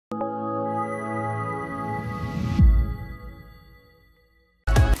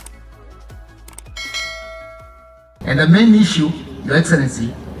And the main issue, Your Excellency,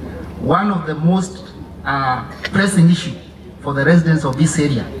 one of the most pressing issue for the residents of this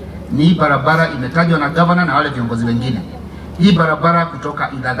area ni barabara imetajwa na governor na wale viongozi wengine. Hii barabara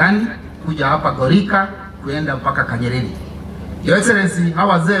kutoka Idagani kuja hapa Ngorika kuenda mpaka Kanyereri. Your Excellency,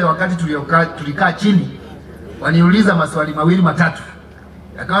 hawa wazee wakati tulikaa chini waniuliza maswali mawili matatu.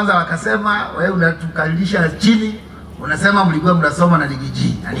 Ya kwanza wakasema, wewe unatukalisha chini, unasema mlikuwa mnasoma na ligi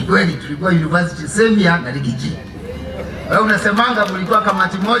G. Na ni kweli tulikuwa university same year na ligi G. Wewe unasemanga mlikuwa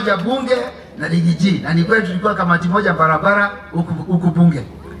kamati moja bunge na ligi G. Na ni kweli tulikuwa kamati moja barabara huku bunge.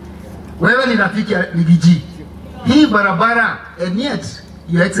 Wewe ni rafiki ya ligi G. Hii barabara, and yet,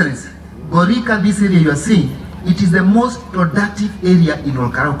 Your Excellency, Ngorika, this area you are seeing, it is the most productive area in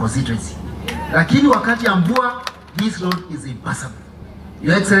Olkarau constituency. Lakini wakati ya mvua, this road is impassable.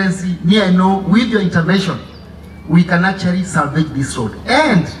 Your Excellency, me I know, with your intervention, we can actually salvage this road.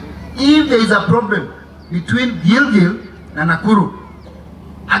 And if there is a problem between Gilgil and Nakuru,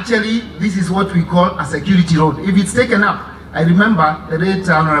 actually this is what we call a security road. If it's taken up, I remember the late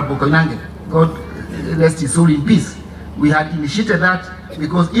Honorable Koinange, God rest his soul in peace. We had initiated that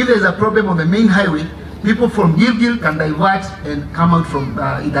because if there is a problem on the main highway, people from Gilgil can divert and come out from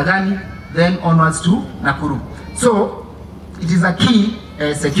Idagani, then onwards to Nakuru. So it is a key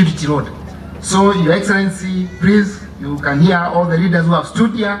security road. So Your Excellency, please, you can hear all the leaders who have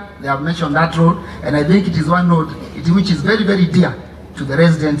stood here, they have mentioned that road, and I think it is one road which is very, very dear to the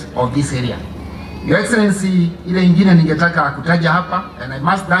residents of this area. Your Excellency, ile ingine ningetaka kutaja hapa, and I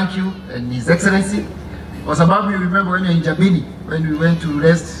must thank you and His Excellency, kwa sababu you remember when you in Jabini, when we went to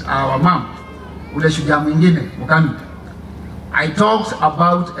rest our mom, ule shujaa mwingine, Mukami, I talked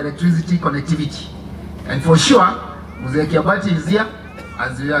about electricity connectivity, and for sure, Mzee Kiabati is here,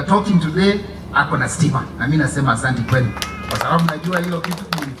 as we are talking today, ako na stima, na mimi nasema asante kwenu, kwa sababu najua hiyo kitu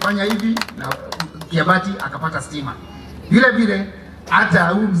tulifanya hivi, na Kiabati akapata stima. Vile vile, hata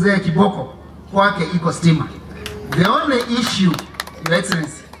huyu mzee Kiboko, kwake iko stima. The only issue, Your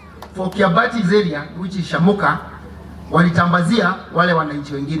Excellency, for Kiabati's area, which is Shamuka, walitambazia wale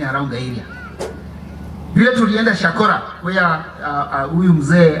wananchi wengine around the area. Vile tulienda Shakora, where huyu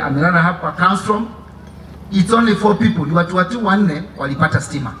mzee amelala hapa comes from, it's only 4 people, ni watu 4 walipata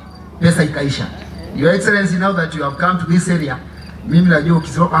stima. Pesa ikaisha. Your Excellency, now that you have come to this area, mimi najua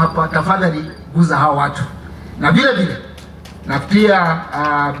ukisoma hapa, tafadhali guza hao watu. Na vile vile, na pia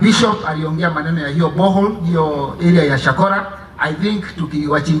Bishop aliongea maneno ya hiyo borehole, hiyo area ya Shakora. I think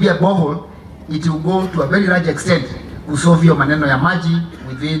tukiwachimbia borehole, it will go to a very large extent kusolve hiyo maneno ya maji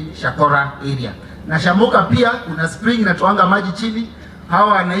within Shakora area. Na Shamuka pia kuna spring na tuanga maji chini.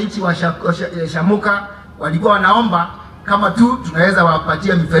 Hawa wananchi wa Shamuka walikuwa wanaomba kama tu tunaweza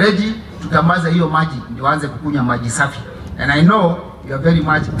wapatia mifereji tutambaza hiyo maji ndio waanze kukunywa maji safi. And I know you are very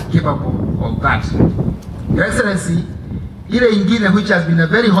much capable of that. Your Excellency, ile ingine which has been a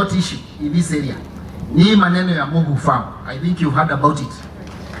very hot issue in this area ni maneno ya Mohu Farm. I think you heard about it.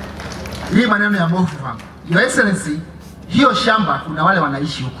 Hii maneno ya Mohu Farm. Your Excellency, hiyo shamba kuna wale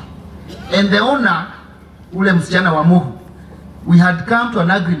wanaishi huko. And the owner, ule msichana wa Mohu, we had come to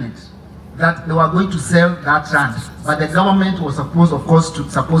an agreement that they were going to sell that land, but the government was supposed, of course,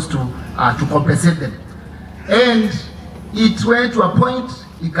 to compensate them. And it went to a point,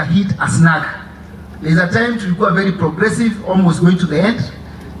 it hit a snag. There's a time tulikuwa very progressive, almost going to the end,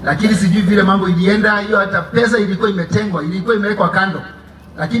 lakini sijui vile mambo ilienda, hiyo hata pesa ilikuwa imetengwa, ilikuwa imewekwa kando,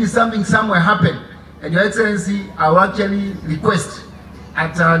 lakini somewhere happened. And Your Excellency, I will actually request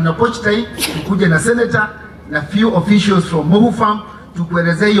at an opportunity tukuje na senator na few officials from Mohu Farm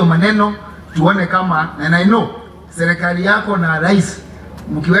tukuelezea hiyo maneno, tuone kama, and I know serikali yako na rais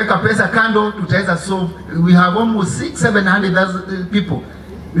mkiweka pesa kando tutaweza solve. We have almost 600,000-700,000 people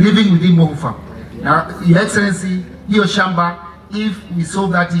living within Mohu Farm. Now, Your Excellency, hiyo shamba, if we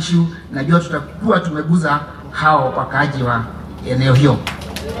solve that issue, najua tutakuwa tumeguza hao wakaaji wa eneo hiyo.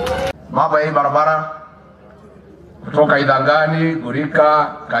 Mambo ya barabara kutoka Idangani, Ngorika,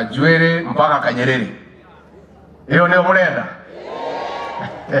 Kajwere mpaka Kanyereri. Hiyo ndio mlenda.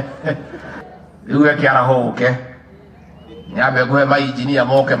 Hon Kiaraho okay. Nyabe gwe maijini ya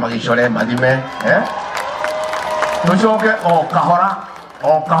moke magishore madime, Tuchoke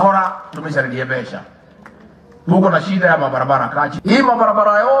o kahora tumesharidie besha. Tuko na shida ya mabarabara kachi. Hii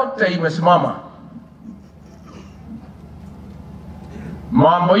mabarabara yote imesimama.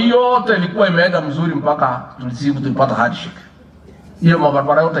 Mambo yote ilikuwa imeenda mzuri mpaka tulipata hardship. Hiyo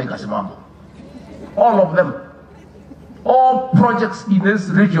mabarabara yote ikasimama. All of them. All projects in this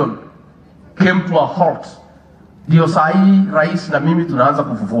region came to a halt. Ndio sahi rais na mimi tunaanza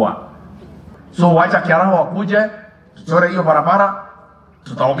kufufua. So wacha Kiaraho wakuje, tuchore hiyo barabara,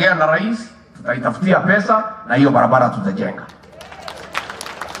 tutaongea na rais, tutaitafutia pesa na hiyo barabara tutajenga.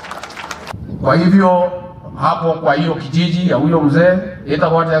 Kwa hivyo hapo kwa hiyo kijiji ya huyo mzee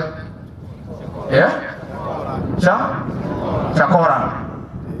itakuwa Chakora,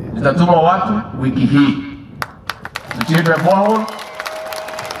 nitatuma watu wiki hii tuchimbe borehole,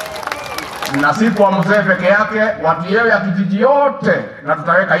 na si kwa mzee peke yake, watu yewe ya kijiji yote, na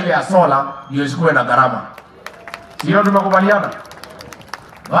tutaweka ile ya sola ndio isikuwe na gharama. Sio tumekubaliana?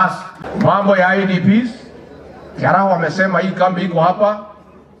 Basi mambo ya IDPs, Kiaraho amesema hii kambi iko hapa,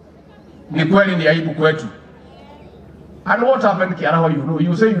 ni kweli ni aibu kwetu. And what happened, Kiaraho?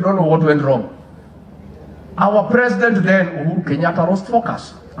 You say you don't know what went wrong. Our president then, Uhuru Kenyatta, lost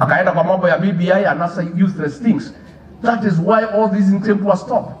focus. Akaenda kwa mambo ya BBI and other useless things. That is why all these things were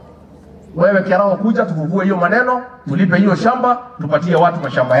stopped. Wewe Kiaraho, kuja tuvuvue hiyo maneno, tulipe hiyo shamba, tupatie watu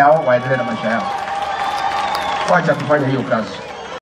mashamba yao waendelee na maisha yao. Wacha tufanye hiyo kazi.